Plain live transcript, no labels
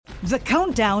The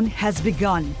countdown has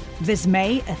begun. This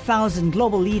May, 1,000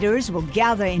 global leaders will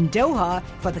gather in Doha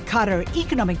for the Qatar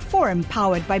Economic Forum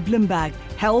powered by Bloomberg,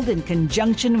 held in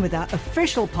conjunction with our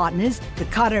official partners, the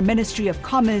Qatar Ministry of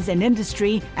Commerce and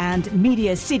Industry and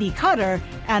Media City Qatar,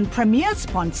 and premier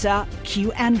sponsor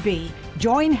Q&B.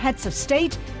 Join heads of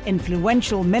state,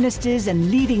 influential ministers,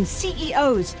 and leading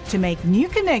CEOs to make new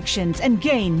connections and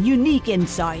gain unique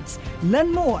insights.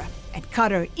 Learn more at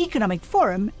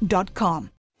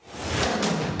QatarEconomicForum.com.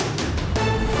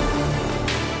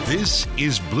 This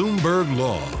is Bloomberg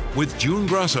Law with June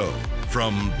Grasso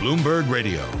from Bloomberg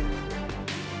Radio.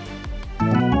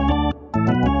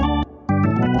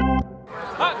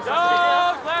 Hot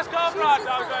dogs! Let's go for hot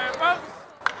dogs, folks!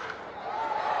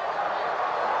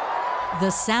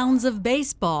 The sounds of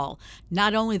baseball,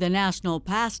 not only the national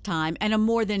pastime and a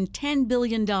more than $10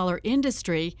 billion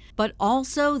industry, but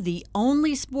also the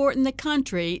only sport in the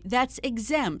country that's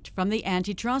exempt from the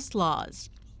antitrust laws.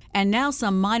 And now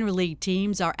some minor league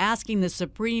teams are asking the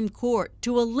Supreme Court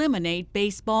to eliminate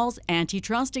baseball's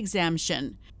antitrust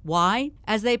exemption. Why?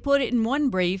 As they put it in one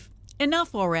brief,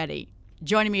 enough already.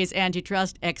 Joining me is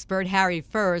antitrust expert Harry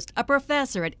First, a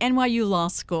professor at NYU Law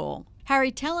School.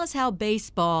 Harry, tell us how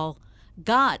baseball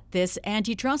got this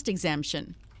antitrust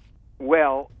exemption.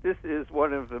 Well, this is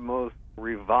one of the most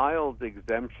reviled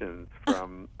exemptions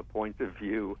from the point of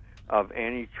view of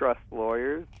antitrust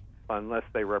lawyers, unless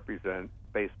they represent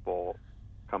baseball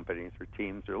companies or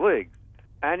teams or leagues.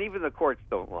 And even the courts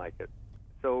don't like it.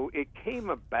 So it came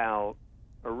about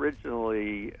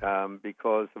originally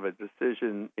because of a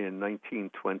decision in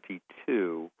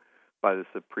 1922 by the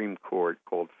Supreme Court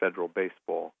called Federal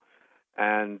Baseball.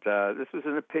 And this was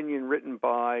an opinion written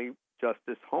by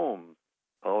Justice Holmes,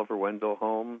 Oliver Wendell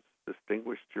Holmes,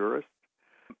 distinguished jurist.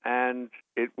 And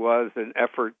it was an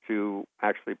effort to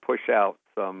actually push out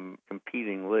some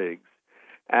competing leagues.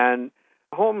 And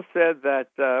Holmes said that,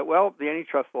 the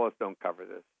antitrust laws don't cover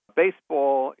this.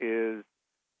 Baseball is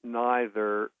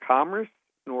neither commerce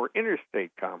nor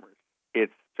interstate commerce.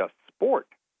 It's just sport,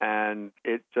 and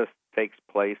it just takes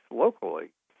place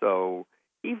locally. So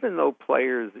even though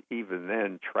players even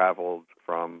then traveled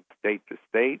from state to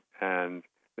state and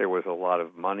there was a lot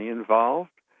of money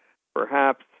involved,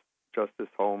 perhaps Justice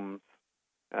Holmes,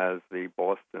 as the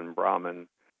Boston Brahmin,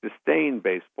 disdained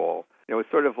baseball. It's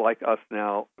sort of like us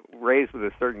now, raised with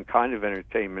a certain kind of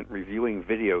entertainment, reviewing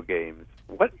video games.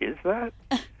 What is that?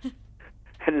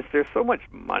 And is there so much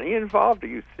money involved? Are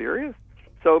you serious?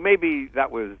 So maybe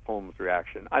that was Holmes'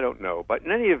 reaction. I don't know. But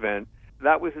in any event,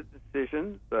 that was a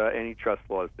decision. Antitrust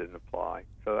laws didn't apply.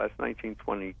 So that's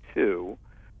 1922.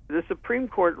 The Supreme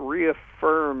Court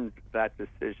reaffirmed that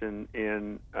decision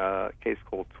in a case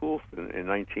called Toulson in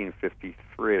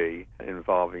 1953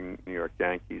 involving New York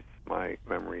Yankees. My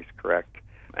memory is correct.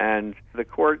 And the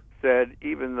court said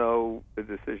even though the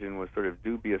decision was sort of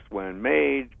dubious when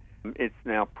made, it's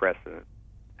now precedent.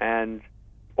 And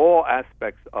all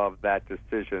aspects of that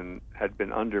decision had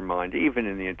been undermined, even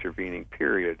in the intervening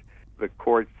period. The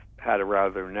courts had a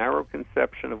rather narrow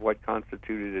conception of what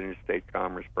constituted interstate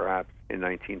commerce, perhaps in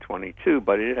 1922,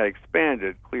 but it had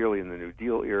expanded clearly in the New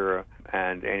Deal era,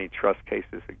 and antitrust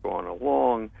cases had gone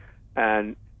along,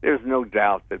 and there's no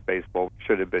doubt that baseball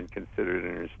should have been considered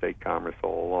interstate commerce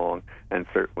all along, and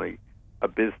certainly a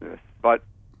business. But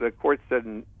the court said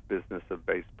the business of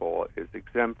baseball is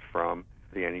exempt from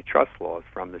the antitrust laws,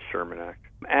 from the Sherman Act.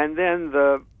 And then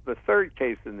the third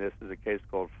case in this is a case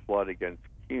called Flood against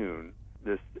Kuhn.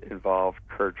 This involved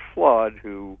Curt Flood,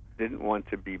 who didn't want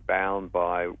to be bound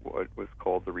by what was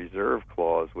called the reserve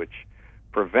clause, which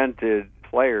prevented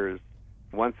players,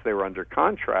 once they were under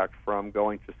contract, from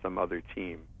going to some other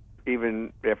team,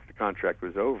 even after the contract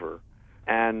was over.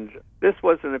 And this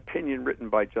was an opinion written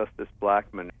by Justice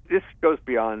Blackmun. This goes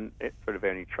beyond sort of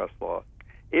antitrust law.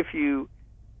 If you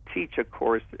teach a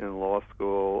course in law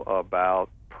school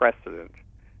about precedent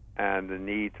and the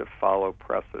need to follow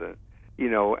precedent,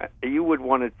 you would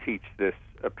want to teach this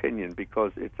opinion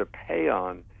because it's a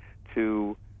paean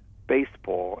to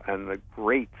baseball and the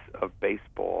greats of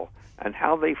baseball and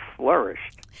how they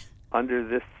flourished under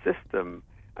this system.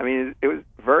 I mean, it was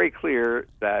very clear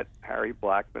that Harry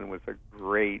Blackmun was a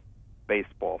great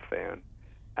baseball fan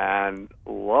and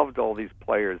loved all these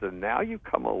players. And now you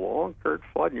come along, Curt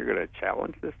Flood, and you're going to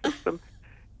challenge this system?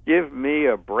 Give me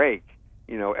a break.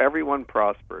 Everyone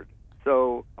prospered.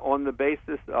 So on the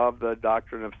basis of the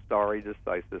doctrine of stare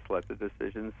decisis, let the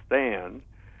decision stand,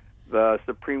 the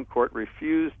Supreme Court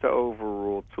refused to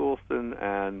overrule Toulson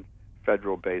and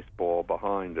federal baseball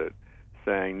behind it,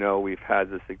 saying, no, we've had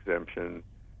this exemption,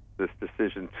 this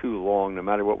decision too long. No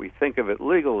matter what we think of it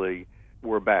legally,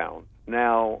 we're bound.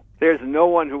 Now, there's no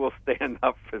one who will stand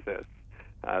up for this,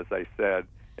 as I said,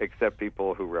 except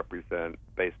people who represent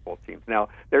baseball teams. Now,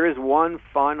 there is one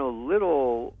final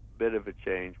little bit of a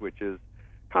change, which is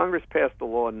Congress passed a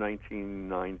law in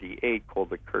 1998 called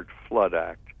the Curt-Flood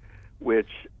Act, which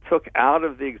took out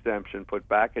of the exemption, put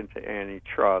back into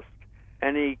antitrust,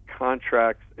 any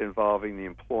contracts involving the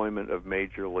employment of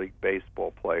Major League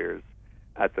Baseball players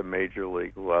at the Major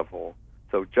League level.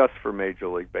 So just for Major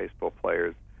League Baseball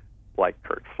players like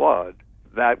Curt Flood,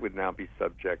 that would now be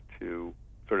subject to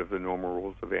sort of the normal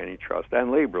rules of antitrust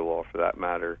and labor law for that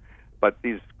matter. But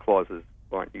these clauses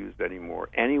aren't used anymore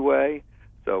anyway,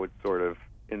 so it's sort of,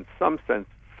 in some sense,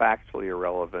 factually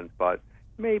irrelevant, but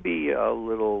maybe a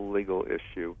little legal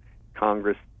issue.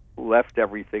 Congress left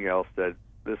everything else, said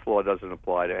this law doesn't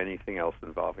apply to anything else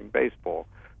involving baseball.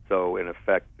 So, in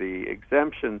effect, the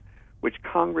exemption, which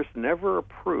Congress never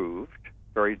approved,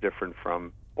 very different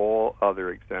from all other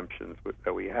exemptions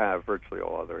that we have, virtually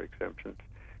all other exemptions.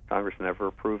 Congress never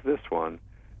approved this one.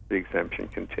 The exemption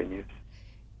continues.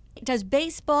 Does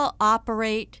baseball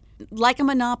operate like a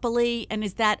monopoly, and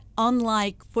is that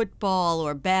unlike football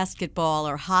or basketball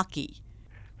or hockey?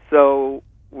 So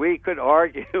we could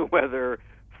argue whether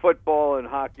football and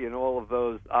hockey and all of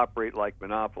those operate like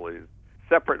monopolies.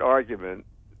 Separate argument.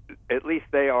 At least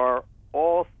they are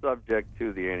all subject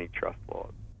to the antitrust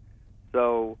laws.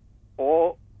 So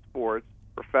all sports,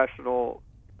 professional,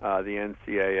 the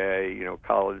NCAA,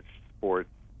 college sports,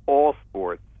 all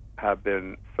sports have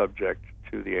been subject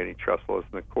to the antitrust laws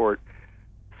in the court.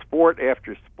 Sport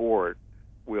after sport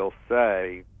will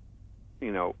say,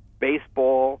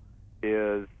 baseball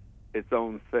is its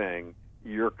own thing,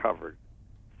 you're covered.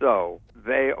 So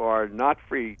they are not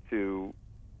free to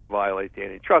violate the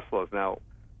antitrust laws. Now,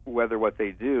 whether what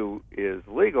they do is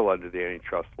legal under the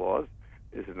antitrust laws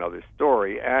is another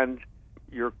story. And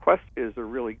your question is a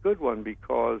really good one,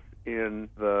 because in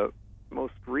the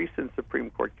most recent Supreme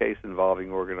Court case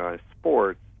involving organized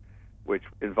sports, which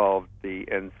involved the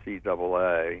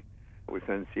NCAA, with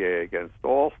NCAA against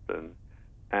Alston,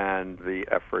 and the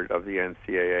effort of the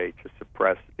NCAA to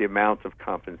suppress the amount of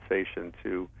compensation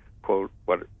to, quote,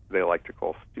 what they like to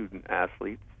call student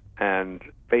athletes. And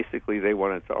basically they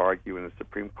wanted to argue in the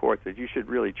Supreme Court that you should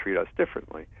really treat us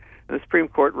differently. And the Supreme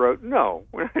Court wrote, no,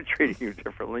 we're not treating you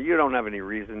differently. You don't have any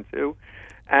reason to.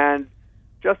 And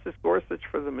Justice Gorsuch,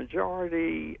 for the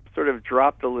majority, sort of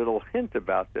dropped a little hint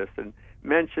about this and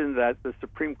mentioned that the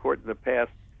Supreme Court in the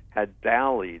past had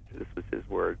dallied, this was his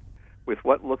word, with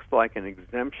what looks like an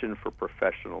exemption for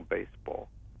professional baseball.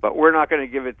 But we're not going to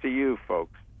give it to you,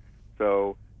 folks.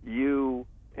 So you,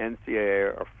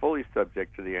 NCAA, are fully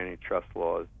subject to the antitrust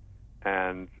laws,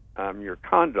 and your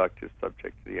conduct is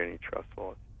subject to the antitrust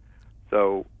laws.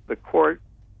 So the court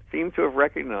seemed to have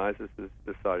recognized, this is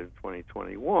decided in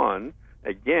 2021,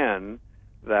 again,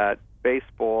 that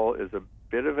baseball is a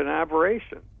bit of an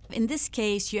aberration. In this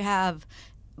case, you have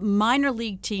minor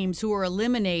league teams who are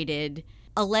eliminated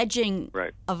alleging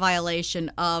a violation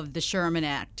of the Sherman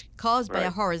Act caused by a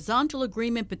horizontal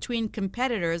agreement between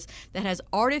competitors that has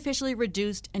artificially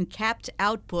reduced and capped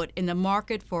output in the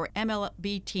market for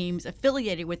MLB teams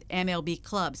affiliated with MLB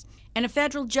clubs. And a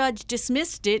federal judge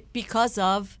dismissed it because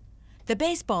of the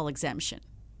baseball exemption.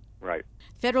 Right.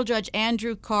 Federal Judge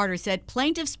Andrew Carter said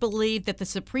plaintiffs believe that the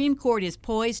Supreme Court is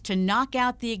poised to knock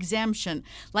out the exemption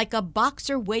like a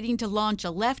boxer waiting to launch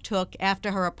a left hook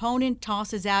after her opponent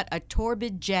tosses out a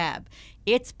torpid jab.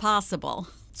 It's possible.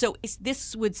 So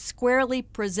this would squarely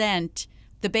present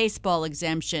the baseball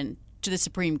exemption to the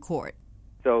Supreme Court.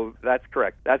 So that's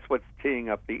correct. That's what's teeing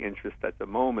up the interest at the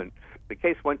moment. The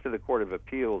case went to the Court of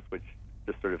Appeals, which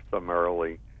just sort of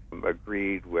summarily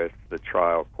agreed with the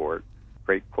trial court.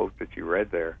 Great quote that you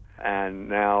read there. And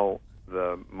now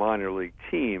the minor league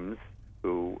teams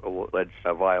who alleged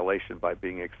a violation by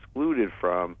being excluded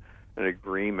from an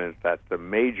agreement that the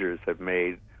majors have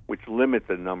made, which limit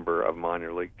the number of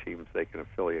minor league teams they can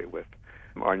affiliate with,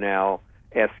 are now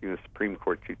asking the Supreme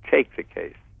Court to take the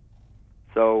case.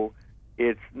 So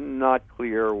it's not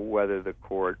clear whether the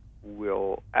court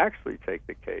will actually take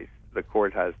the case. The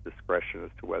court has discretion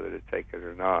as to whether to take it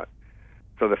or not.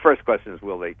 So the first question is,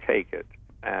 will they take it?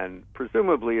 And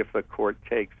presumably if the court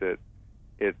takes it,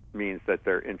 it means that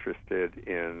they're interested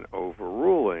in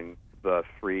overruling the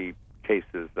three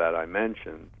cases that I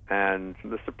mentioned. And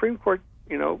the Supreme Court,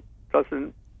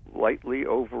 doesn't lightly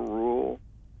overrule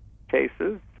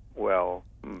cases. Well,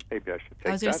 maybe I should take that back.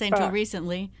 I was going to say until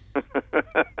recently.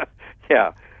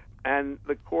 Yeah. And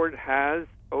the court has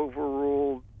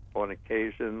overruled, on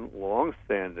occasion,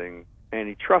 long-standing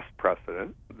antitrust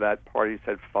precedent that parties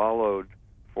had followed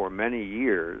for many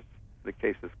years, The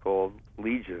case is called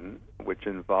Legion, which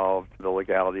involved the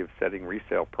legality of setting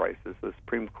resale prices. The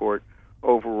Supreme Court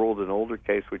overruled an older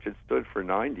case which had stood for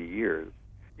 90 years,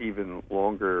 even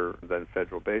longer than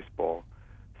federal baseball.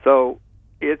 So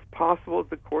it's possible that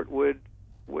the court would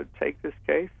take this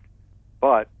case,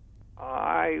 but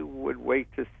I would wait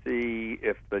to see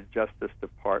if the Justice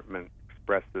Department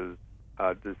expresses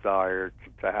a desire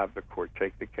to have the court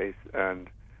take the case and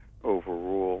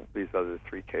overrule these other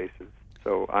three cases.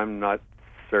 So I'm not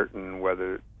certain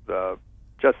whether the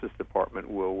Justice Department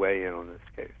will weigh in on this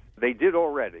case. They did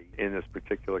already in this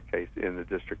particular case in the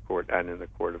district court and in the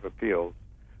Court of Appeals,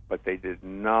 but they did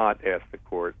not ask the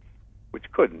courts, which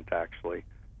couldn't actually,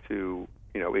 to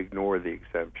ignore the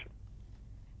exemption.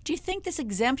 Do you think this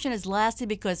exemption has lasted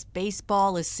because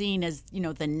baseball is seen as,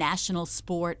 the national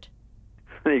sport?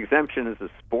 The exemption is a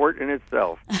sport in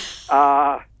itself.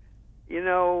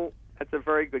 That's a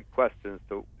very good question.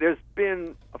 So there's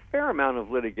been a fair amount of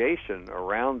litigation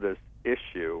around this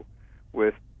issue,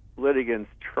 with litigants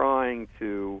trying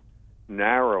to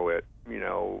narrow it,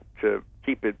 to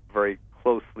keep it very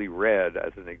closely read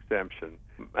as an exemption,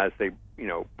 as they,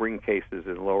 bring cases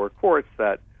in lower courts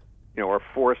that, are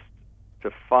forced to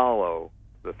follow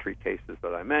the three cases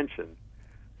that I mentioned.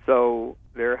 So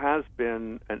there has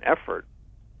been an effort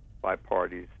by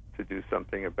parties to do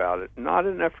something about it, not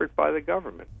an effort by the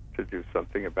government to do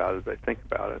something about it as I think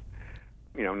about it.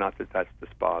 Not that that's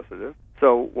dispositive.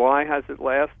 So why has it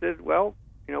lasted? Well,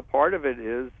 part of it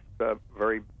is the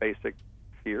very basic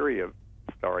theory of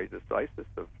stare decisis,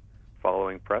 of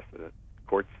following precedent.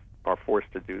 Courts are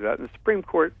forced to do that, and the Supreme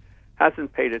Court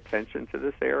hasn't paid attention to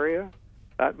this area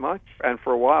that much, and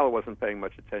for a while it wasn't paying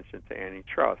much attention to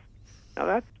antitrust. Now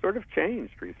that's sort of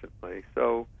changed recently,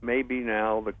 so maybe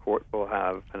now the court will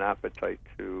have an appetite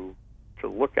to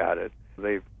look at it.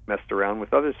 They've messed around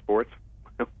with other sports.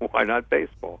 Why not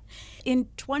baseball? In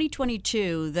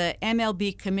 2022, the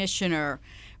MLB commissioner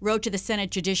wrote to the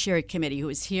Senate Judiciary Committee, who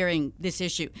is hearing this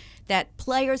issue, that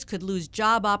players could lose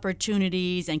job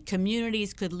opportunities and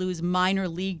communities could lose minor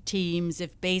league teams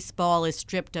if baseball is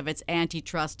stripped of its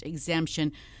antitrust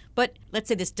exemption. But let's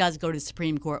say this does go to the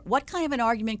Supreme Court. What kind of an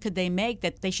argument could they make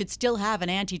that they should still have an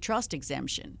antitrust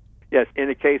exemption? Yes, in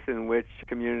a case in which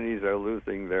communities are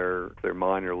losing their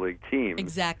minor league teams.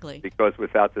 Exactly. Because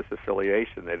without this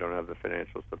affiliation, they don't have the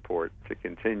financial support to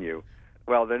continue.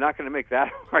 Well, they're not going to make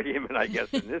that argument, I guess,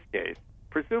 in this case.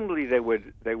 Presumably, they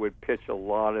would pitch a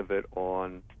lot of it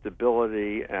on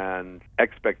stability and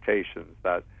expectations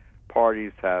that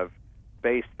parties have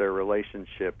based their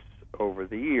relationships over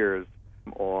the years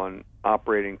on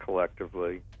operating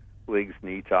collectively. Leagues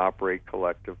need to operate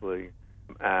collectively,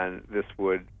 and this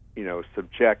would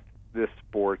subject this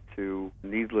sport to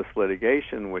needless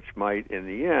litigation, which might, in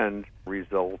the end,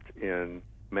 result in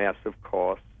massive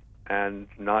costs and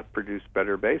not produce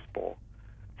better baseball.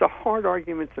 It's a hard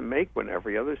argument to make when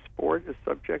every other sport is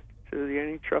subject to the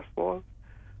antitrust laws.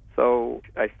 So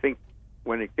I think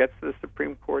when it gets to the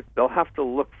Supreme Court, they'll have to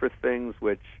look for things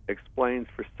which explains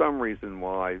for some reason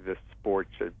why this sport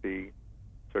should be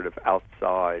sort of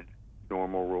outside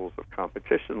normal rules of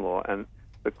competition law. And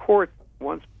the court,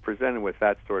 once presented with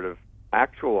that sort of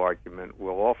actual argument,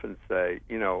 will often say,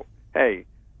 hey,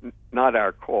 not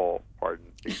our call, pardon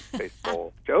the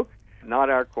baseball joke,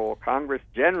 not our call. Congress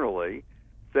generally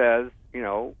says,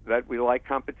 that we like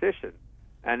competition.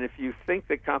 And if you think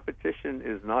that competition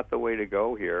is not the way to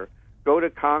go here, go to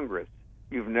Congress.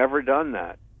 You've never done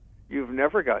that. You've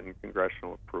never gotten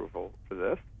congressional approval for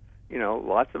this.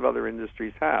 Lots of other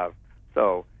industries have.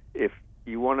 So if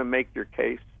you want to make your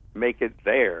case, make it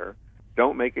there.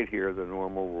 Don't make it here. The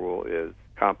normal rule is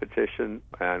competition,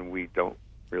 and we don't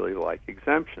really like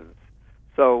exemptions.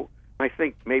 So I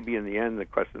think maybe in the end the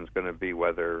question is going to be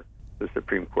whether the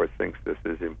Supreme Court thinks this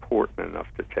is important enough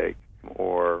to take,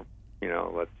 or,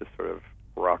 let's just sort of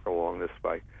rock along this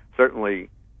way. Certainly,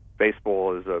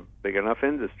 baseball is a big enough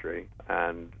industry,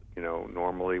 and,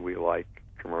 normally we like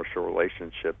commercial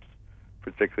relationships,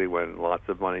 particularly when lots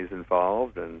of money is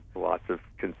involved and lots of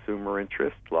consumer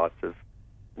interest, lots of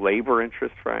labor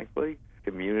interest, frankly,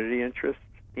 community interest.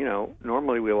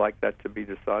 Normally we like that to be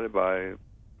decided by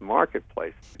the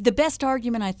marketplace. The best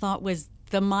argument, I thought, was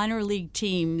the minor league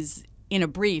teams, in a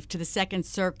brief to the Second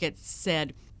Circuit,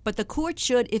 said, but the court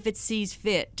should, if it sees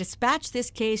fit, dispatch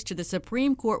this case to the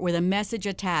Supreme Court with a message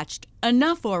attached.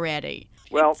 Enough already.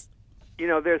 Well,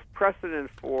 there's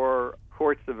precedent for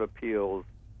courts of appeals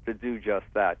to do just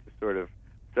that, to sort of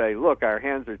say, look, our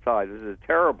hands are tied. This is a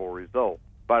terrible result,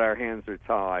 but our hands are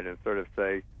tied, and sort of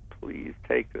say, please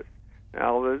take this.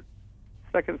 Now, the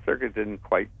Second Circuit didn't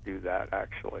quite do that,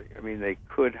 actually. I mean, they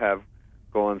could have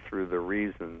gone through the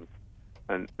reasons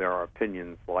and there are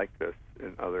opinions like this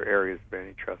in other areas of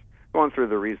antitrust, going through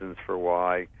the reasons for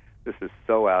why this is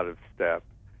so out of step.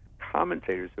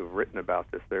 Commentators who've written about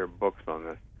this, there are books on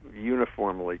this,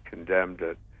 uniformly condemned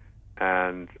it,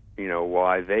 and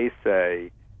why they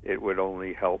say it would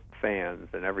only help fans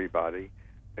and everybody,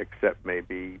 except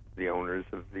maybe the owners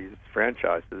of these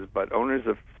franchises. But owners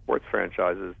of sports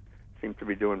franchises seem to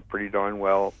be doing pretty darn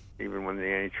well, even when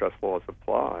the antitrust laws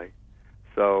apply.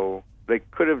 So they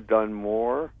could have done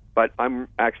more, but I'm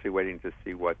actually waiting to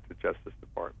see what the Justice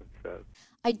Department says.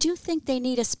 I do think they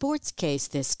need a sports case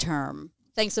this term.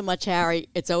 Thanks so much, Harry.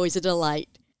 It's always a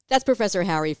delight. That's Professor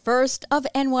Harry First of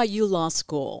NYU Law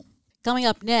School. Coming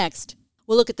up next,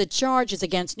 we'll look at the charges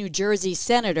against New Jersey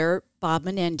Senator Bob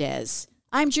Menendez.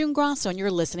 I'm June Grosso, and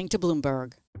you're listening to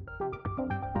Bloomberg.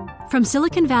 From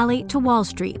Silicon Valley to Wall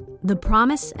Street, the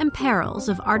promise and perils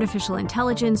of artificial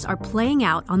intelligence are playing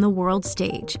out on the world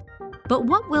stage. But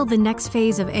what will the next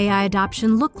phase of AI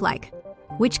adoption look like?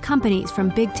 Which companies, from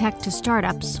big tech to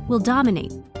startups, will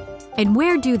dominate? And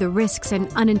where do the risks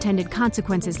and unintended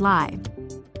consequences lie?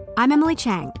 I'm Emily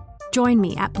Chang. Join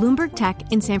me at Bloomberg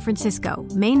Tech in San Francisco,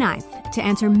 May 9th, to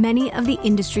answer many of the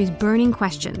industry's burning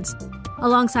questions,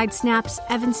 alongside Snap's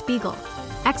Evan Spiegel,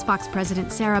 Xbox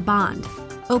President Sarah Bond,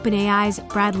 OpenAI's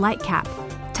Brad Lightcap,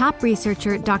 top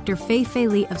researcher Dr. Fei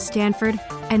Li of Stanford,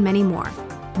 and many more.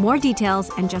 More details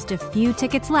and just a few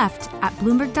tickets left at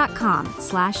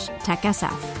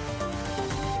Bloomberg.com/TechSF.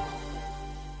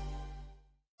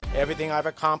 Everything I've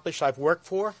accomplished, I've worked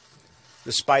for,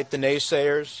 despite the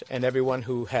naysayers and everyone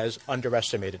who has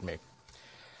underestimated me.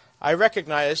 I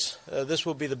recognize this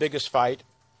will be the biggest fight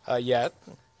yet,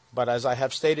 but as I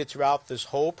have stated throughout this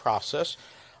whole process,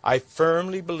 I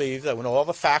firmly believe that when all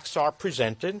the facts are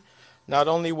presented, not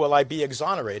only will I be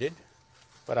exonerated,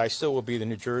 but I still will be the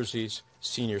New Jersey's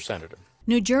senior senator.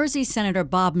 New Jersey Senator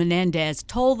Bob Menendez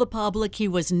told the public he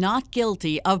was not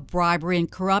guilty of bribery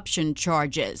and corruption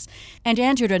charges and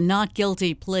entered a not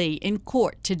guilty plea in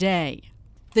court today.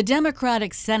 The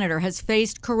Democratic senator has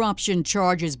faced corruption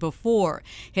charges before,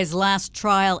 his last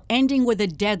trial ending with a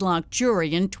deadlocked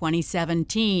jury in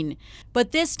 2017.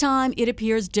 But this time it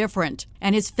appears different,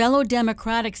 and his fellow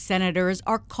Democratic senators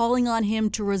are calling on him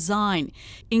to resign,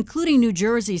 including New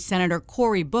Jersey Senator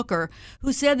Cory Booker,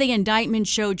 who said the indictment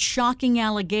showed shocking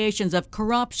allegations of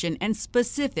corruption and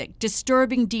specific,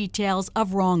 disturbing details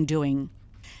of wrongdoing.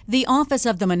 The Office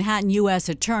of the Manhattan U.S.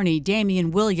 Attorney,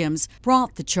 Damian Williams,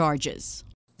 brought the charges.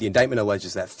 The indictment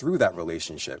alleges that through that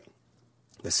relationship,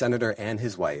 the senator and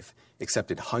his wife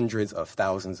accepted hundreds of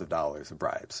thousands of dollars of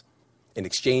bribes in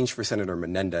exchange for Senator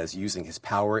Menendez using his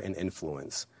power and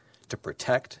influence to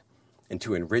protect and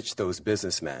to enrich those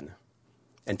businessmen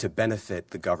and to benefit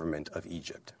the government of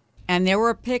Egypt. And there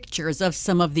were pictures of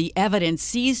some of the evidence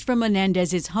seized from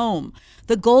Menendez's home.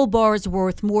 The gold bars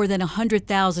worth more than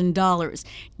 $100,000,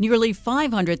 nearly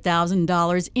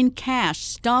 $500,000 in cash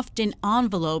stuffed in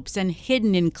envelopes and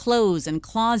hidden in clothes and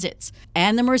closets,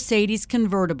 and the Mercedes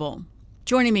convertible.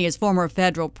 Joining me is former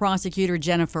federal prosecutor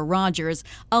Jennifer Rogers,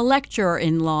 a lecturer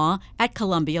in law at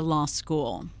Columbia Law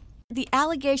School. The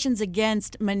allegations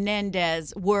against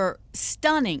Menendez were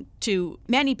stunning to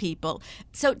many people.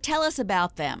 So tell us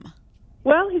about them.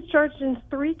 Well, he's charged in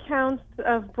 3 counts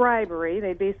of bribery.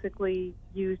 They basically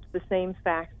used the same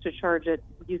facts to charge it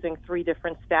using 3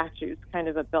 different statutes, kind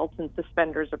of a belt and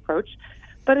suspenders approach.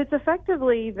 But it's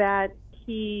effectively that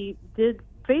he did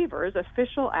favors,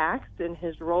 official acts in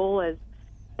his role as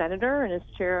senator and as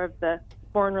chair of the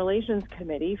Foreign Relations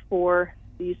Committee for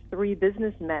these 3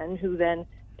 businessmen who then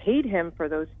paid him for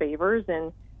those favors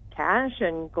in cash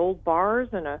and gold bars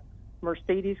and a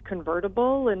Mercedes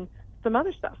convertible and some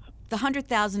other stuff. The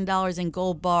 $100,000 in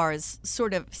gold bars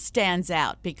sort of stands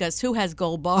out because who has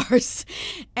gold bars?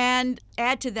 And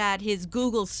add to that his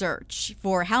Google search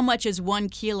for how much is 1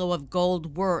 kilo of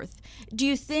gold worth. Do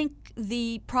you think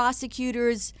the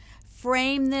prosecutors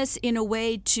frame this in a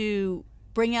way to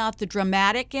bring out the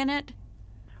dramatic in it?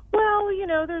 Well,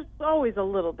 there's always a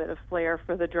little bit of flair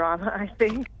for the drama, I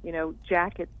think.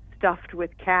 Jackets stuffed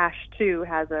with cash, too,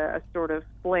 has a sort of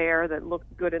flair that looks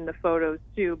good in the photos,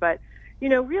 too. But,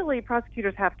 really,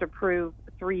 prosecutors have to prove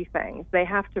 3 things. They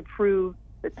have to prove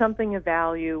that something of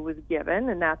value was given,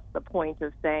 and that's the point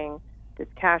of saying this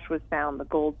cash was found, the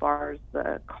gold bars,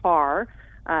 the car.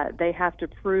 They have to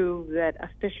prove that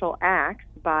official acts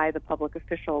by the public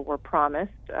official were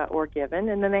promised or given,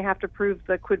 and then they have to prove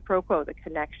the quid pro quo, the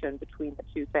connection between the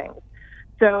 2 things.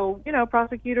 So,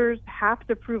 prosecutors have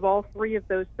to prove all 3 of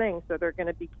those things, so they're going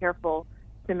to be careful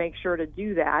to make sure to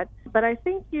do that. But I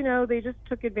think, they just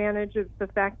took advantage of the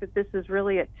fact that this is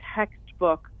really a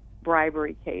textbook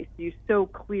bribery case. You so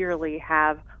clearly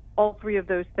have all three of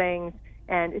those things,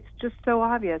 and it's just so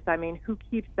obvious. I mean, who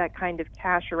keeps that kind of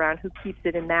cash around? Who keeps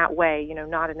it in that way,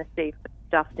 not in a safe, but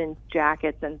stuffed in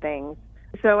jackets and things?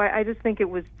 So I just think it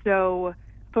was so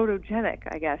photogenic,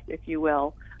 I guess, if you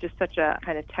will, just such a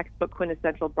kind of textbook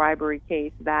quintessential bribery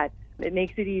case that it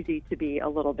makes it easy to be a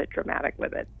little bit dramatic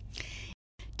with it.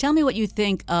 Tell me what you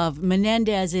think of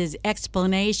Menendez's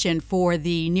explanation for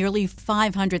the nearly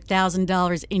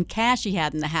 $500,000 in cash he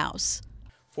had in the house.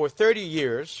 For 30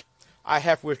 years, I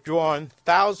have withdrawn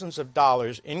thousands of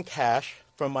dollars in cash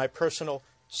from my personal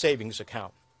savings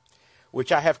account,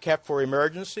 which I have kept for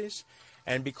emergencies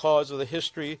and because of the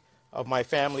history of my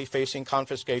family facing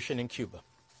confiscation in Cuba.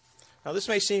 Now, this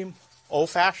may seem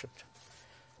old-fashioned,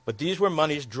 but these were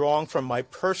monies drawn from my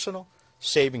personal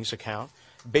savings account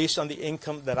based on the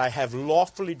income that I have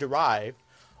lawfully derived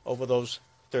over those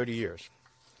 30 years.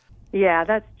 Yeah,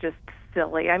 that's just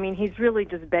silly. I mean, he's really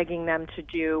just begging them to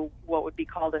do what would be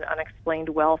called an unexplained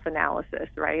wealth analysis,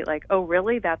 right? Like, oh,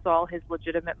 really? That's all his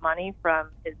legitimate money from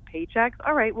his paychecks?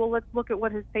 All right, well, let's look at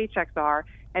what his paychecks are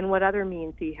and what other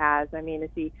means he has. I mean, is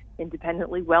he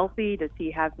independently wealthy? Does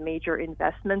he have major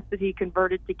investments that he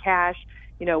converted to cash?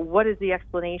 What is the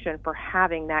explanation for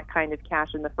having that kind of cash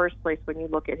in the first place when you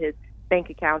look at his bank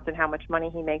accounts and how much money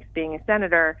he makes being a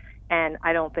senator? And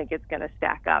I don't think it's going to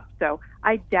stack up. So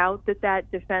I doubt that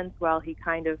defense, while he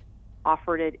kind of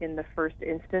offered it in the first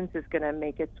instance, is going to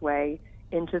make its way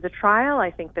into the trial.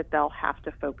 I think that they'll have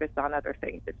to focus on other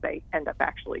things if they end up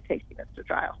actually taking this to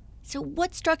trial. So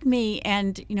what struck me,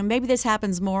 and maybe this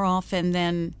happens more often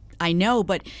than I know,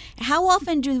 but how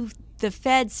often do the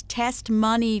feds test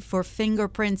money for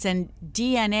fingerprints and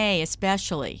DNA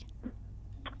especially?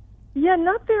 Yeah,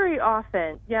 not very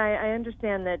often. Yeah, I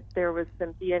understand that there was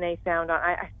some DNA found on,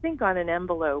 I think, on an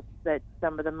envelope that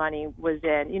some of the money was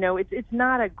in. It's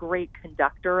not a great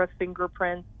conductor of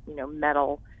fingerprints.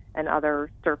 Metal and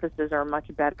other surfaces are much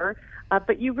better.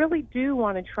 But you really do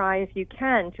want to try, if you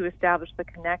can, to establish the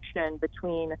connection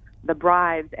between the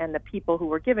bribes and the people who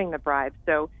were giving the bribes.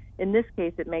 So in this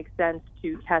case, it makes sense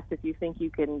to test if you think you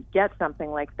can get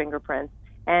something like fingerprints.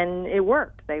 And it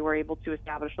worked. They were able to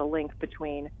establish a link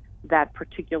between that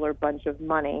particular bunch of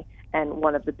money and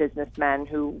one of the businessmen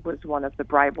who was one of the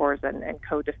bribers and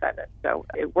co-defendants. So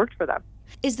it worked for them.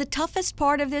 Is the toughest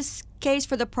part of this case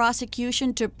for the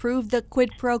prosecution to prove the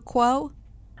quid pro quo?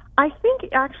 I think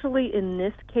actually in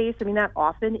this case, that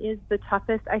often is the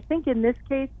toughest. I think in this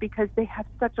case, because they have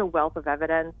such a wealth of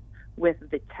evidence with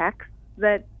the text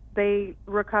that they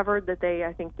recovered, that they,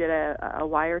 I think, did a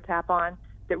wiretap on,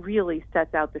 that really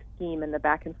sets out the scheme and the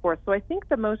back and forth. So I think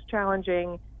the most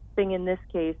challenging thing in this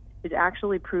case is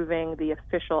actually proving the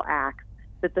official acts,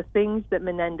 that the things that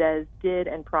Menendez did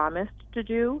and promised to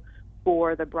do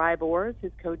for the bribers,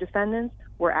 his co-defendants,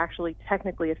 were actually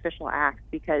technically official acts,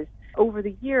 because over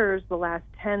the years, the last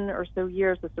 10 or so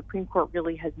years, the Supreme Court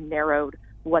really has narrowed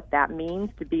what that means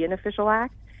to be an official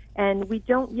act. And we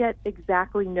don't yet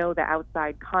exactly know the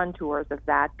outside contours of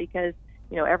that, because,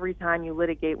 every time you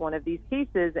litigate one of these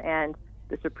cases and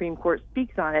the Supreme Court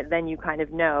speaks on it, then you kind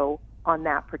of know on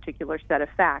that particular set of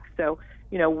facts. So,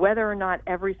 whether or not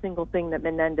every single thing that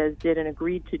Menendez did and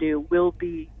agreed to do will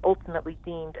be ultimately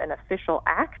deemed an official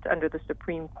act under the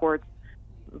Supreme Court's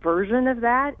version of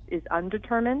that is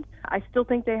undetermined. I still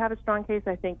think they have a strong case.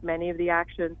 I think many of the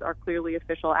actions are clearly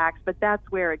official acts, but that's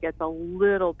where it gets a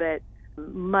little bit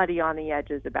muddy on the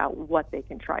edges about what they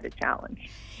can try to challenge.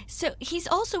 So he's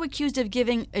also accused of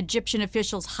giving Egyptian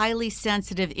officials highly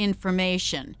sensitive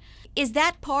information. Is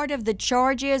that part of the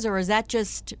charges, or is that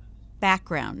just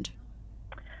background?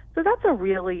 So that's a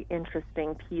really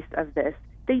interesting piece of this.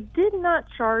 They did not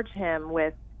charge him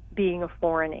with being a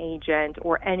foreign agent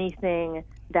or anything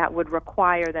that would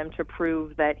require them to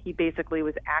prove that he basically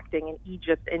was acting in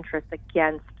Egypt's interest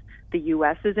against the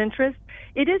U.S.'s interest.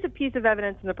 It is a piece of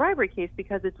evidence in the bribery case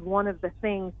because it's one of the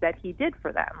things that he did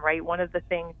for them, right? One of the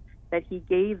things that he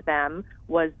gave them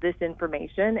was this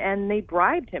information, and they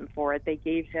bribed him for it. They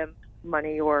gave him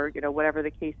money or, whatever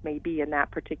the case may be in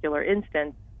that particular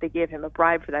instance. They gave him a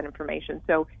bribe for that information.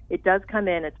 So it does come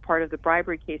in, it's part of the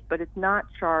bribery case, but it's not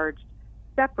charged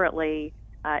separately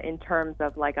in terms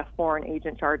of like a foreign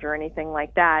agent charge or anything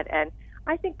like that. And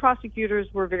I think prosecutors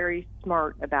were very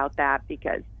smart about that,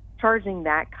 because charging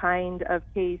that kind of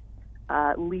case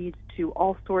leads to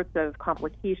all sorts of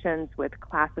complications with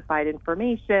classified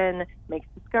information, makes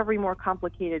discovery more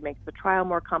complicated, makes the trial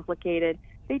more complicated.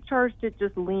 They charged it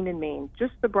just lean and mean,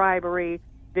 just the bribery,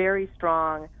 very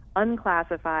strong,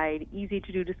 unclassified, easy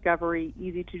to do discovery,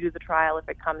 easy to do the trial if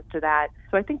it comes to that.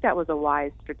 So I think that was a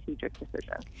wise strategic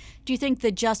decision. Do you think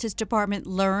the Justice Department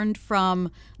learned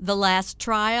from the last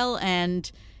trial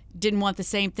and didn't want the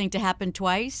same thing to happen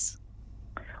twice?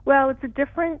 Well, it's a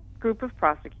different group of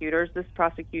prosecutors. This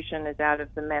prosecution is out of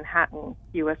the Manhattan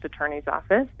U.S. Attorney's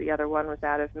Office. The other one was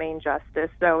out of Maine Justice.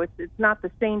 So it's not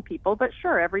the same people. But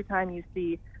sure, every time you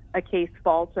see a case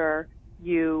falter,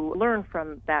 you learn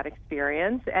from that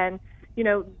experience. And,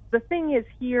 the thing is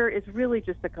here is really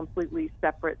just a completely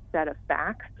separate set of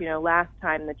facts. Last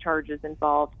time the charges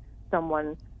involved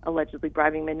someone allegedly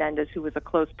bribing Menendez, who was a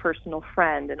close personal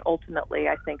friend. And ultimately,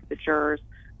 I think the jurors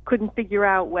couldn't figure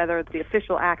out whether the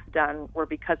official acts done were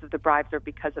because of the bribes or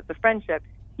because of the friendship.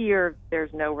 Here,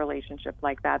 there's no relationship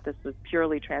like that. This was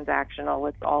purely transactional.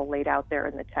 It's all laid out there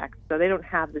in the text. So they don't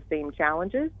have the same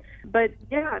challenges. But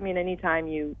yeah, anytime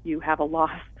you have a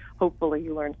loss, hopefully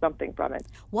you learn something from it.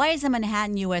 Why is a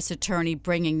Manhattan U.S. attorney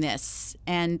bringing this?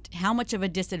 And how much of a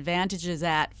disadvantage is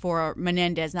that for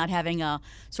Menendez not having a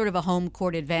sort of a home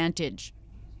court advantage?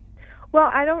 Well,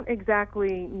 I don't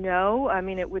exactly know.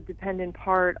 It would depend in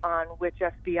part on which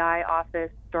FBI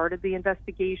office started the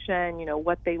investigation,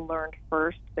 what they learned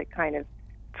first that kind of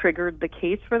triggered the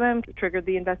case for them, triggered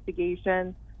the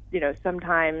investigation.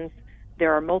 Sometimes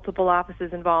there are multiple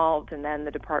offices involved, and then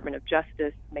the Department of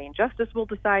Justice, Maine Justice, will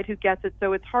decide who gets it.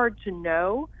 So it's hard to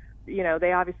know.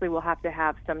 They obviously will have to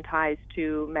have some ties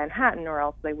to Manhattan, or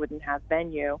else they wouldn't have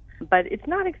venue. But it's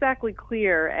not exactly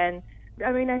clear. And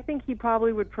I think he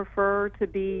probably would prefer to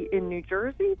be in New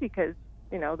Jersey because,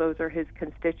 those are his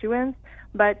constituents.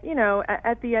 But,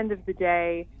 at the end of the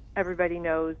day, everybody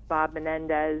knows Bob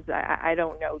Menendez. I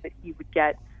don't know that he would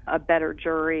get a better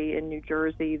jury in New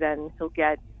Jersey than he'll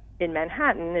get in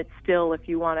Manhattan. It's still, if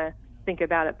you want to think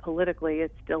about it politically,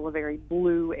 it's still a very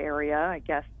blue area. I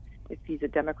guess if he's a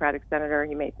Democratic senator,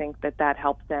 you may think that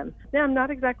helps him. Now, I'm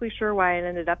not exactly sure why it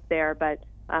ended up there, but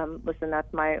listen,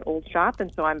 that's my old shop,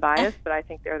 and so I'm biased, but I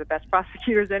think they're the best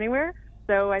prosecutors anywhere.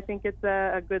 So I think it's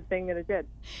a good thing that it did.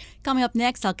 Coming up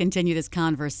next, I'll continue this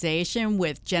conversation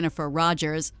with Jennifer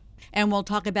Rogers, and we'll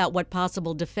talk about what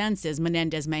possible defenses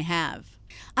Menendez may have.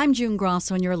 I'm June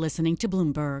Grosso, and you're listening to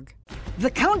Bloomberg. The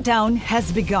countdown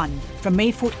has begun. From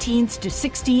May 14th to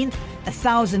 16th,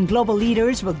 1,000 global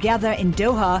leaders will gather in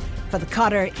Doha for the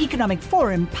Qatar Economic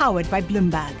Forum powered by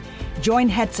Bloomberg. Join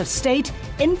heads of state,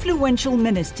 influential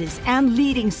ministers, and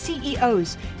leading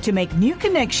CEOs to make new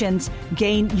connections,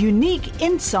 gain unique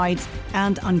insights,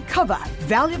 and uncover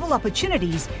valuable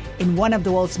opportunities in one of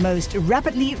the world's most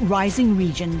rapidly rising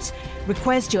regions.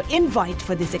 Request your invite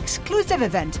for this exclusive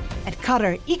event at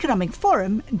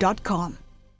QatarEconomicForum.com.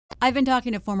 I've been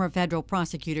talking to former federal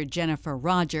prosecutor Jennifer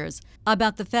Rogers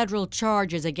about the federal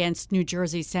charges against New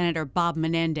Jersey Senator Bob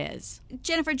Menendez.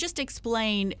 Jennifer, just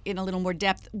explain in a little more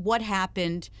depth what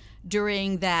happened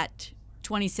during that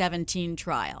 2017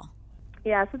 trial.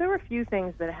 Yeah, so there were a few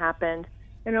things that happened.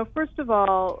 First of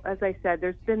all, as I said,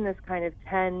 there's been this kind of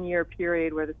 10-year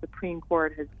period where the Supreme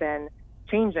Court has been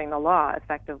changing the law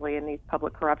effectively in these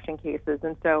public corruption cases.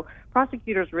 And so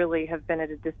prosecutors really have been at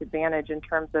a disadvantage in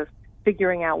terms of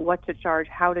figuring out what to charge,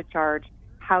 how to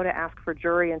ask for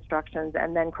jury instructions,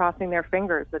 and then crossing their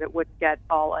fingers that it wouldn't get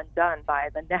all undone by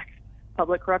the next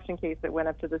public corruption case that went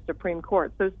up to the Supreme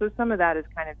Court. So some of that is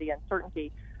kind of the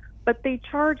uncertainty. But they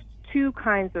charged two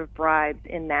kinds of bribes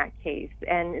in that case.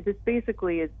 And this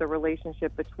basically is the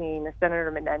relationship between Senator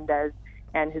Menendez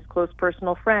and his close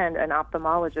personal friend, an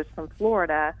ophthalmologist from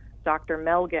Florida, Dr.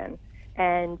 Melgen.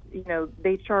 And,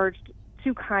 they charged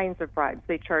two kinds of bribes.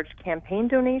 They charged campaign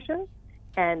donations,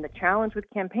 and the challenge with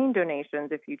campaign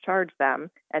donations, if you charge them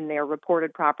and they're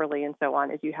reported properly and so on,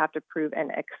 is you have to prove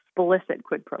an explicit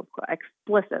quid pro quo,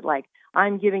 explicit, like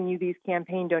I'm giving you these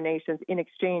campaign donations in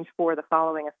exchange for the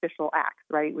following official acts,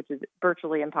 right, which is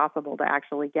virtually impossible to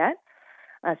actually get.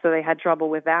 So they had trouble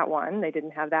with that one. They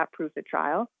didn't have that proof at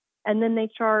trial. And then they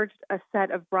charged a set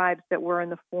of bribes that were in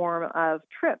the form of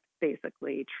trips,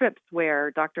 basically, trips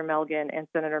where Dr. Melgen and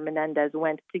Senator Menendez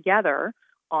went together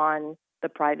on the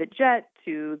private jet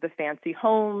to the fancy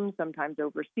homes, sometimes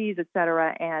overseas, et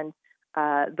cetera. And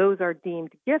those are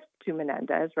deemed gifts to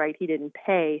Menendez, right? He didn't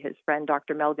pay his friend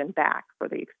Dr. Melgen back for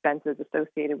the expenses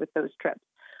associated with those trips.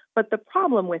 But the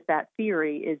problem with that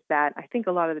theory is that I think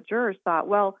a lot of the jurors thought,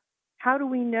 well, how do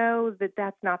we know that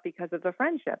that's not because of the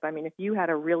friendship? If you had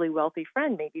a really wealthy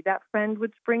friend, maybe that friend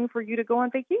would spring for you to go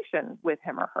on vacation with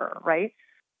him or her, right?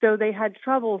 So they had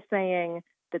trouble saying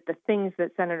that the things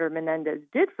that Senator Menendez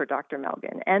did for Dr.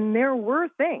 Melgen, and there were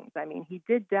things. He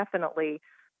did definitely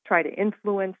try to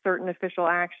influence certain official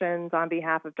actions on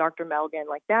behalf of Dr. Melgen.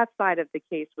 Like that side of the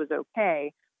case was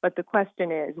okay. But the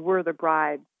question is, were the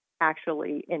bribes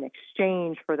actually in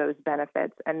exchange for those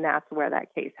benefits? And that's where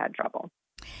that case had trouble.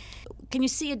 Can you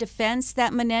see a defense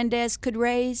that Menendez could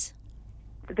raise?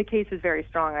 The case is very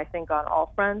strong, I think, on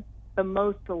all fronts. The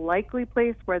most likely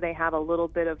place where they have a little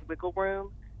bit of wiggle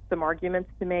room, some arguments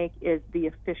to make, is the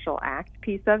official act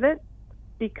piece of it,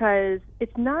 because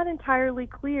it's not entirely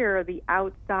clear the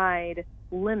outside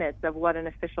limits of what an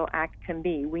official act can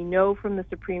be. We know from the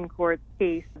Supreme Court's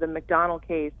case, the McDonnell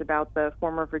case about the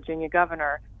former Virginia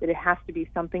governor, that it has to be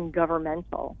something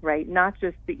governmental, right? Not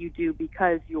just that you do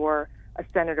because you're a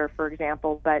senator, for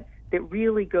example, but that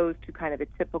really goes to kind of a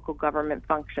typical government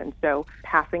function. So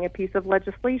passing a piece of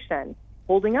legislation,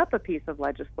 holding up a piece of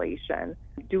legislation,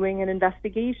 doing an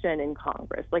investigation in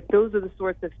Congress. Like, those are the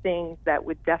sorts of things that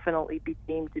would definitely be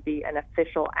deemed to be an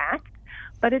official act.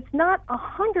 But it's not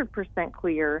 100%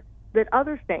 clear that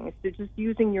other things, so just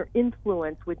using your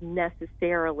influence, would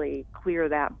necessarily clear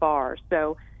that bar.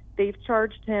 So they've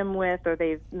charged him with, or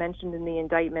they've mentioned in the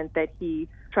indictment, that he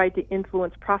tried to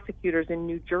influence prosecutors in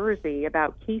New Jersey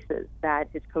about cases that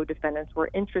his co-defendants were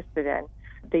interested in.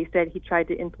 They said he tried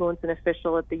to influence an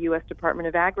official at the U.S. Department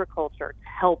of Agriculture to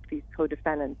help these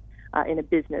co-defendants in a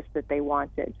business that they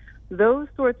wanted. Those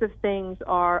sorts of things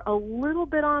are a little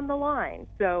bit on the line.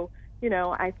 So,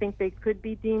 I think they could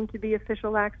be deemed to be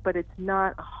official acts, but it's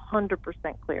not 100%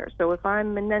 clear. So if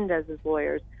I'm Menendez's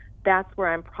lawyers, that's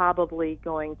where I'm probably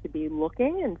going to be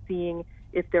looking and seeing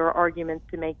if there are arguments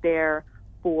to make there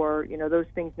for, those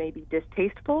things may be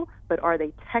distasteful, but are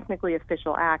they technically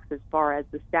official acts as far as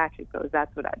the statute goes?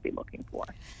 That's what I'd be looking for.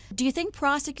 Do you think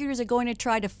prosecutors are going to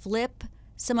try to flip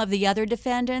some of the other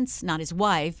defendants, not his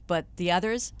wife, but the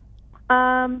others?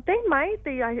 They might.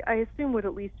 I assume, would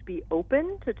at least be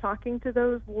open to talking to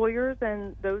those lawyers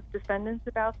and those defendants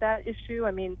about that issue.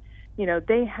 I mean,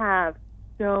 they have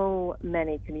so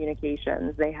many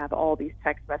communications. They have all these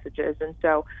text messages. And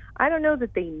so I don't know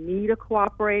that they need a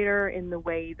cooperator in the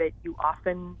way that you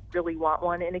often really want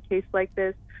one in a case like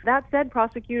this. That said,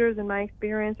 prosecutors, in my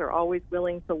experience, are always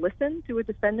willing to listen to a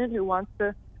defendant who wants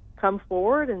to come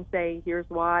forward and say, here's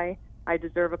why I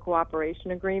deserve a cooperation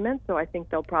agreement. So I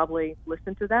think they'll probably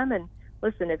listen to them. And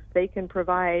listen, if they can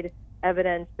provide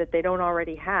evidence that they don't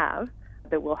already have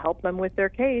that will help them with their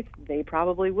case, they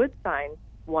probably would sign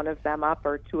one of them up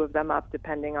or two of them up,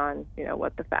 depending on,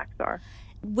 what the facts are.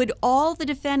 Would all the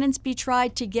defendants be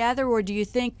tried together, or do you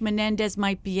think Menendez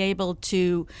might be able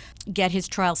to get his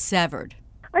trial severed?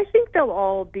 I think they'll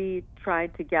all be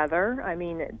tried together. I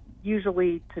mean,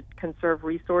 usually to conserve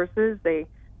resources, they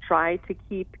try to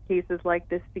keep cases like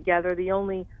this together. The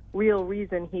only real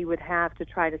reason he would have to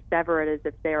try to sever it is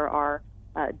if there are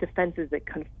defenses that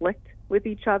conflict with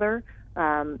each other.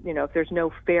 If there's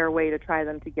no fair way to try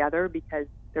them together because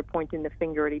they're pointing the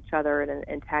finger at each other in an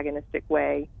antagonistic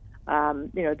way,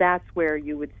 that's where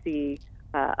you would see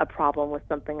a problem with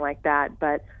something like that.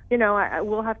 But,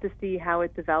 we'll have to see how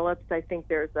it develops. I think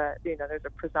there's a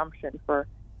presumption for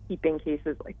keeping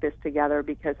cases like this together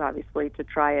because obviously to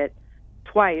try it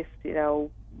twice,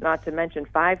 not to mention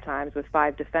 5 times with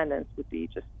 5 defendants would be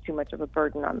just too much of a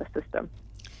burden on the system.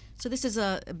 So this is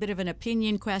a bit of an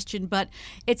opinion question, but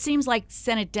it seems like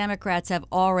Senate Democrats have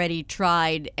already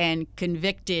tried and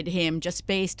convicted him just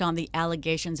based on the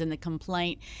allegations in the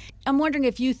complaint. I'm wondering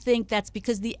if you think that's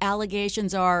because the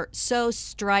allegations are so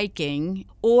striking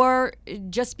or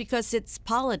just because it's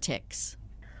politics.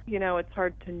 It's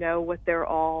hard to know what they're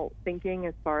all thinking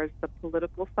as far as the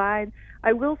political side.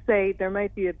 I will say there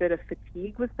might be a bit of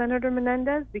fatigue with Senator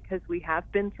Menendez because we have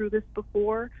been through this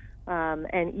before.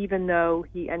 And even though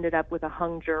he ended up with a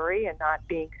hung jury and not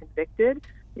being convicted,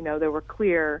 there were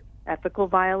clear ethical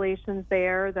violations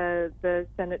there, the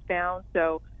Senate found.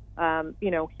 So,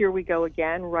 here we go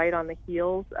again, right on the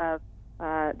heels of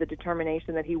the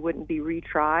determination that he wouldn't be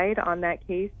retried on that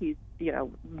case. He's,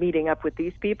 meeting up with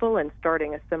these people and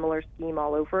starting a similar scheme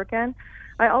all over again.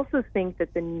 I also think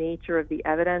that the nature of the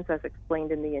evidence, as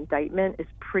explained in the indictment, is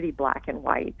pretty black and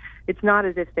white. It's not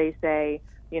as if they say,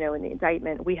 in the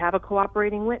indictment, we have a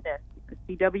cooperating witness,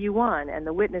 CW1, and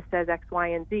the witness says X, Y,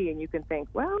 and Z, and you can think,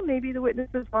 well, maybe the witness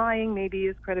is lying, maybe he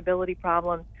has credibility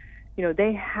problems.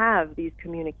 They have these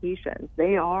communications.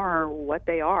 They are what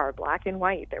they are, black and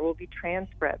white. There will be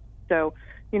transcripts. So,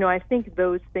 I think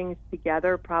those things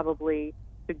together probably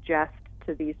suggest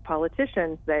to these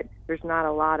politicians that there's not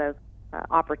a lot of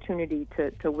opportunity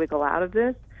to wiggle out of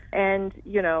this. And,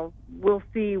 we'll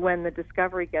see when the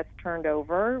discovery gets turned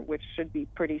over, which should be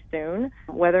pretty soon,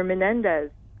 whether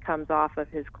Menendez comes off of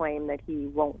his claim that he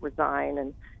won't resign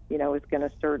and, is going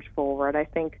to surge forward. I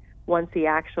think once he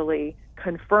actually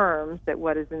confirms that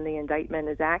what is in the indictment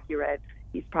is accurate,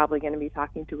 he's probably going to be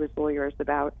talking to his lawyers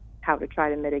about how to try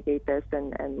to mitigate this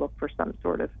and look for some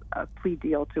sort of plea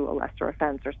deal to a lesser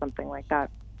offense or something like that.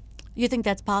 You think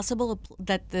that's possible,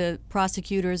 that the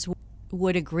prosecutors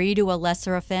would agree to a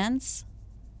lesser offense?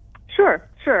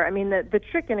 Sure. I mean, the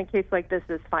trick in a case like this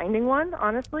is finding one,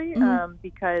 honestly,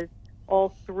 because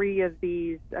all three of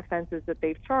these offenses that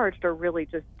they've charged are really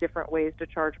just different ways to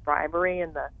charge bribery,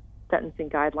 and the sentencing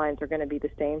guidelines are going to be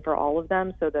the same for all of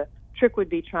them. So the trick would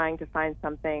be trying to find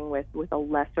something with a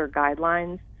lesser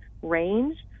guidelines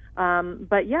range.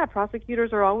 But yeah,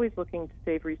 prosecutors are always looking to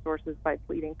save resources by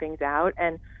pleading things out.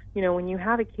 And, when you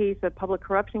have a public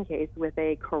corruption case with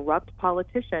a corrupt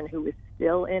politician who is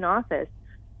still in office,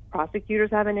 prosecutors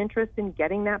have an interest in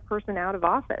getting that person out of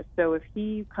office. So if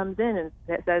he comes in and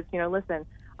says, listen,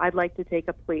 I'd like to take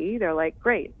a plea, they're like,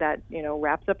 great, that,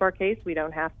 wraps up our case. We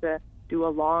don't have to do a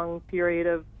long period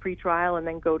of pretrial and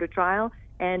then go to trial.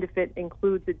 And if it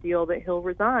includes a deal that he'll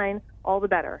resign, all the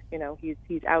better.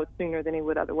 He's out sooner than he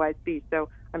would otherwise be. So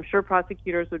I'm sure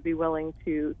prosecutors would be willing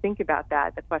to think about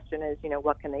that. The question is,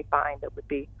 what can they find that would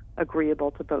be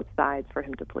agreeable to both sides for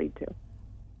him to plead to?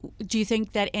 Do you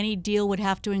think that any deal would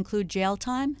have to include jail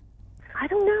time? I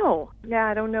don't know. Yeah,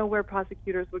 I don't know where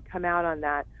prosecutors would come out on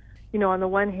that. On the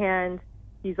one hand,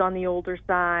 he's on the older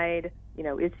side.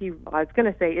 Is he a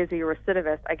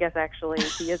recidivist? I guess actually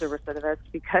he is a recidivist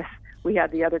because we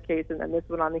had the other case and then this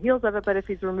one on the heels of it. But if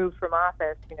he's removed from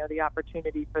office, the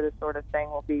opportunity for this sort of thing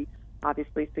will be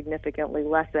obviously significantly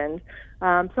lessened. So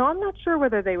I'm not sure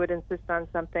whether they would insist on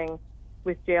something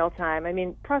with jail time. I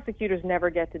mean, prosecutors never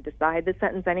get to decide the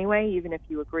sentence anyway. Even if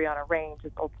you agree on a range,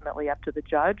 it's ultimately up to the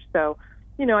judge. So,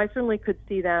 I certainly could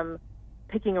see them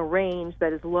picking a range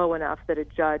that is low enough that a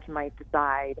judge might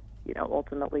decide,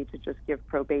 ultimately to just give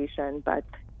probation. But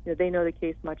they know the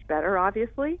case much better,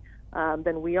 obviously,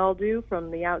 than we all do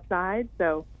from the outside.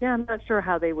 So, yeah, I'm not sure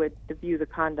how they would view the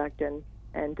conduct and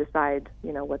decide,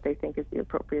 what they think is the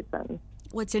appropriate sentence.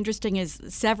 What's interesting is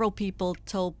several people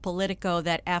told Politico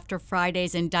that after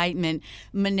Friday's indictment,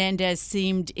 Menendez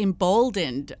seemed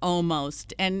emboldened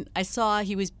almost. And I saw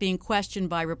he was being questioned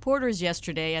by reporters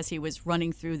yesterday as he was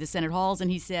running through the Senate halls, and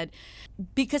he said,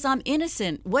 because I'm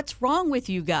innocent, what's wrong with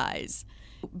you guys?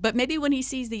 But maybe when he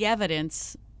sees the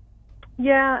evidence...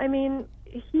 Yeah, I mean,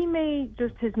 his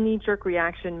knee-jerk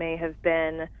reaction may have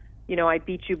been, I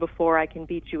beat you before, I can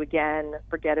beat you again,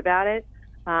 forget about it.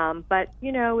 But,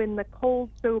 in the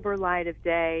cold, sober light of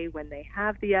day, when they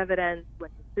have the evidence, when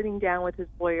he's sitting down with his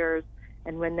lawyers,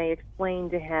 and when they explain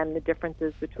to him the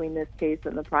differences between this case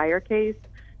and the prior case,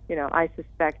 I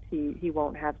suspect he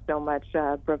won't have so much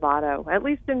bravado, at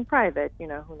least in private. Who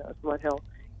knows what he'll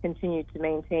continue to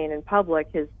maintain in public.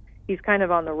 He's kind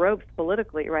of on the ropes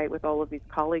politically, right, with all of these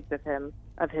colleagues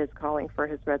of his calling for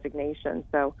his resignation.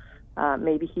 So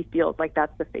maybe he feels like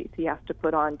that's the face he has to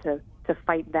put on to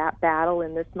fight that battle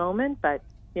in this moment. But,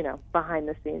 behind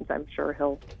the scenes, I'm sure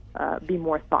he'll be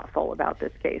more thoughtful about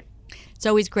this case. It's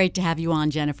always great to have you on,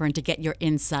 Jennifer, and to get your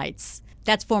insights.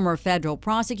 That's former federal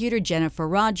prosecutor Jennifer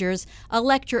Rogers, a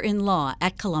lecturer in law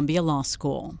at Columbia Law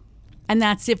School. And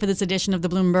that's it for this edition of the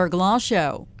Bloomberg Law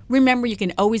Show. Remember, you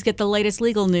can always get the latest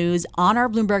legal news on our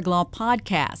Bloomberg Law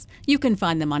podcast. You can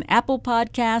find them on Apple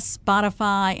Podcasts,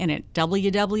 Spotify, and at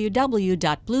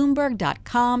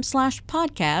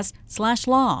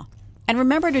www.bloomberg.com/podcast/law. And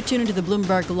remember to tune into the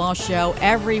Bloomberg Law Show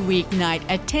every weeknight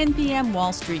at 10 p.m.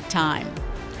 Wall Street time.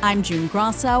 I'm June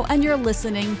Grosso, and you're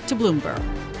listening to Bloomberg.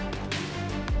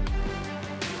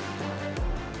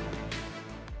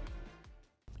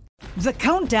 The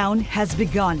countdown has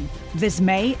begun. This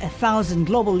May, 1,000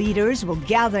 global leaders will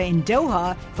gather in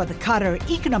Doha for the Qatar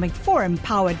Economic Forum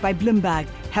powered by Bloomberg,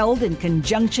 held in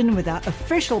conjunction with our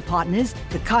official partners,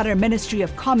 the Qatar Ministry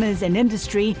of Commerce and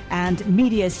Industry and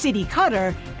Media City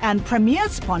Qatar, and premier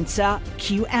sponsor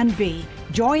QNB.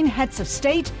 Join heads of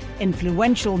state,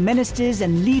 influential ministers,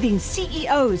 and leading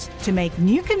CEOs to make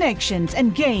new connections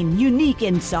and gain unique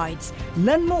insights.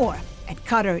 Learn more at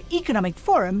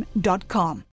QatarEconomicForum.com.